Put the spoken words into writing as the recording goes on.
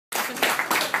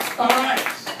All right.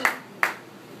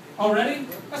 All ready?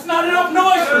 That's not enough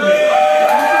noise for me.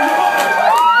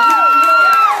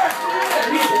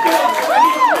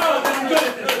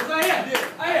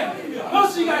 I am.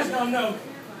 Most of you guys don't know,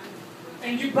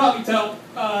 and you can probably tell,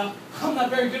 I'm not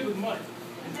very good with money.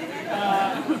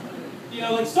 You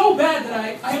know, like so bad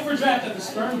that I overdrafted the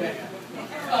sperm bank.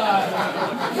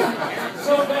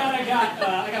 So bad I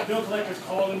got bill collectors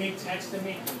calling me, texting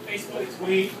me,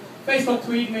 Facebook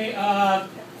tweet me,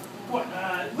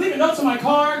 leaving notes on my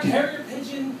car, carrier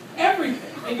pigeon, everything.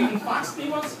 Maybe even Fox me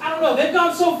once. I don't know. They've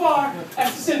gone so far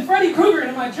as to send Freddy Krueger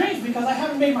into my dreams because I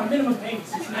haven't made my minimum payment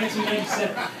since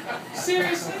 1997.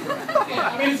 Seriously? Yeah,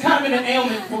 I mean, it's kind of been an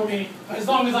ailment for me as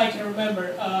long as I can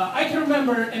remember. I can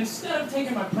remember instead of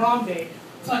taking my prom date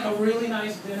to like a really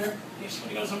nice dinner, she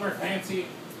wanted to go somewhere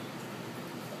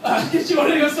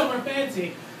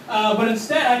fancy. But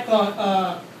instead I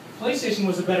thought PlayStation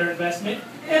was a better investment,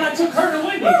 and I took her to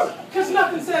Wendy's. Because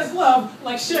nothing says love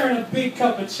like sharing a big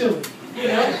cup of chili. You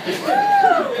know?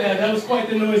 Yeah, that was quite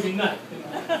the noisy night.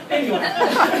 Anyway.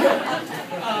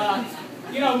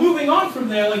 You know, moving on from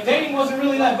there, like dating wasn't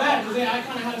really that bad because I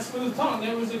kind of had a smooth tongue.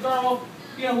 There was a girl,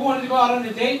 you know, who wanted to go out on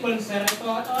a date, but instead I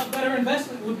thought a better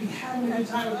investment would be having a good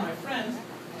time with my friends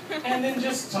and then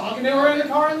just talking to her in the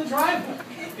car in the driveway.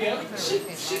 You know, she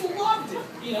loved it.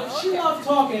 You know, she loved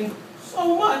talking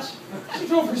so much, she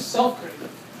drove herself crazy.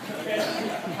 Okay.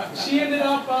 She ended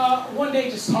up one day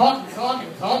just talking.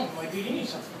 I'm like, dude, you need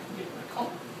something. Get in my car.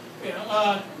 You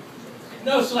know,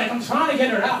 no, so like I'm trying to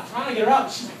get her out, but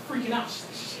she's like freaking out. She's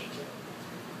like shaking,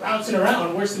 bouncing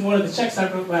around, worse than one of the checks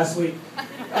I wrote last week.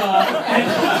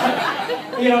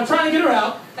 And, you know, I'm trying to get her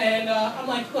out, and I'm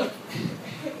like, look,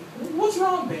 hey, what's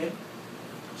wrong, babe?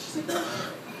 She's like,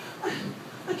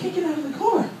 I can't get out of the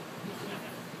car.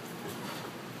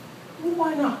 Well,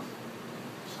 why not?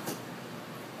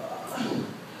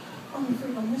 I'm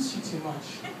afraid I'll miss you too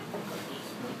much.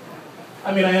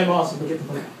 I mean, I am awesome, but get the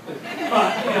point.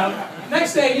 You know,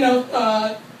 next day, you know,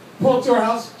 pull up to her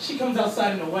house. She comes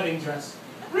outside in a wedding dress.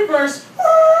 Reverse.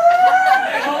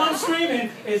 And all I'm screaming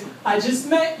is, I just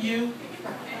met you,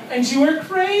 and you were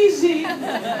crazy.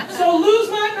 So lose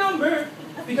my number,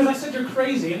 because I said you're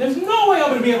crazy, and there's no way I'm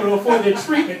going to be able to afford the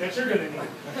treatment that you're going to need.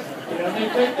 You know,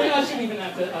 I shouldn't even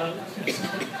have to,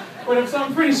 whatever, so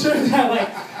I'm pretty sure that,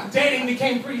 like, dating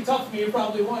became pretty tough for me. You're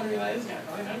probably wondering, like, this guy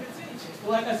probably never gets any chicks.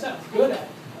 But like I said, I was good at it.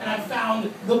 And I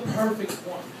found the perfect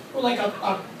one. We're like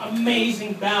a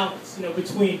amazing balance, you know,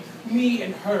 between me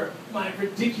and her, my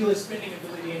ridiculous spending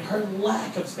ability and her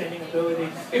lack of spending ability.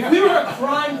 If we were a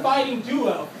crime-fighting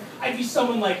duo, I'd be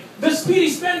someone like the speedy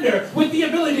spender with the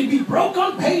ability to be broke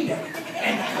on payday.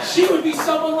 And she would be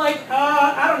someone like,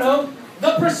 I don't know,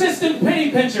 the persistent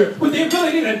penny pincher with the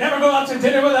ability to never go out to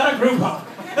dinner without a Groupon.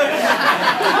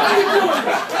 How are you doing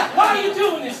this? Why are you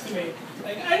doing this to me?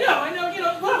 Like, I know, you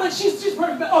know, well, like she's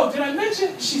perfect. Oh, did I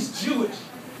mention she's Jewish?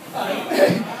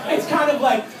 It's kind of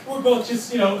like we're both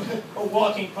just, you know, a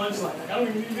walking punchline. Like, I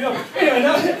don't even know. Anyway,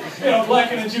 no, you know,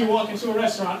 black and a Jew walk into a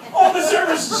restaurant. All the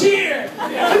servers cheer.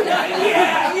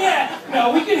 Yeah.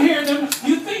 No, we can hear them.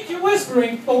 You think you're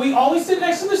whispering, but we always sit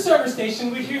next to the service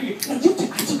station. We hear you. No, I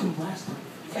took him last time.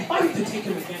 I have to take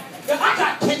him again. I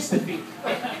got kids to feed.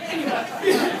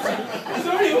 So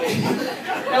anyway,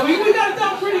 now we got it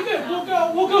done pretty good.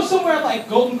 We'll go somewhere like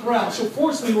Golden Corral. She'll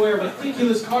force me to wear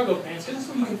ridiculous cargo pants because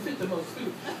that's where you can fit the most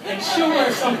food. And she'll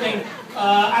wear something,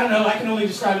 I don't know, I can only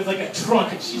describe it as like a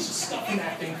trunk, and she's just stuffing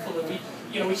that thing full of meat.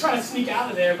 You know, we try to sneak out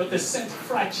of there, but the scent of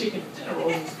fried chicken dinner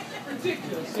rolls is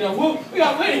ridiculous. You know, we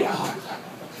got waiting.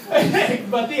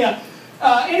 But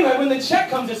anyway, when the check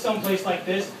comes to someplace like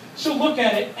this, she'll look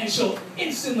at it and she'll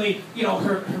instantly, you know,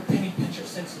 her penny pincher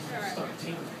senses will start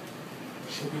tingling.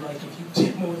 She'll be like, if you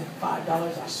tip more than $5,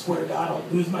 I swear to God, I'll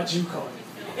lose my Jew card.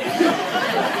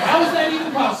 How is that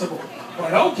even possible?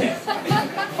 But okay,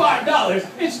 $5,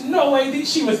 it's no way that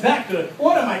she was that good.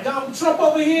 What am I, Donald Trump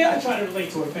over here? I try to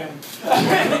relate to her family.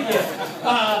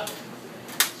 Yeah.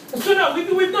 So no,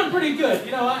 we've done pretty good.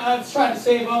 You know, I've tried to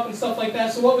save up and stuff like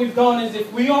that. So what we've done is if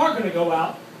we are going to go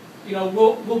out, you know,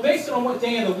 we'll base it on what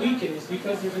day of the week it is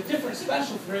because there's a different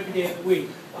special for every day of the week.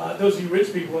 Those of you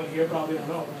rich people in here probably don't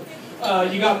know.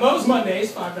 Right? You got Moe's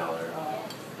Mondays, $5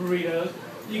 burritos.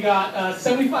 You got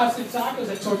 75-cent tacos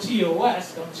at Tortilla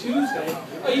West on Tuesday.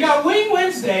 You got Wing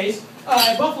Wednesdays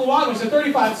at Buffalo Wild Wings, so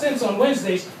 35 cents on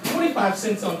Wednesdays, 25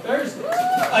 cents on Thursdays. You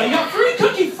got Free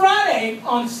Cookie Friday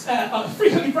at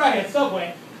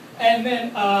Subway. And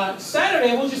then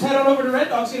Saturday, we'll just head on over to Red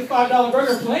Dog's, get a $5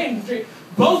 burger, plain, drink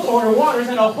both order waters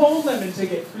and a whole lemon to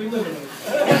get free lemonade.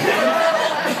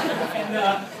 And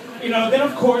You know, then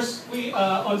of course, we,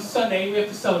 on Sunday, we have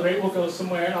to celebrate. We'll go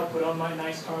somewhere, and I'll put on my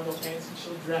nice cargo pants, and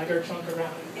she'll drag her trunk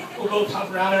around, and we'll go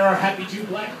pop around in our Happy Jew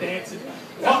Black dance, and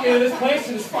walk into this place,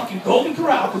 in this fucking Golden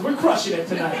Corral, because we're crushing it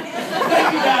tonight.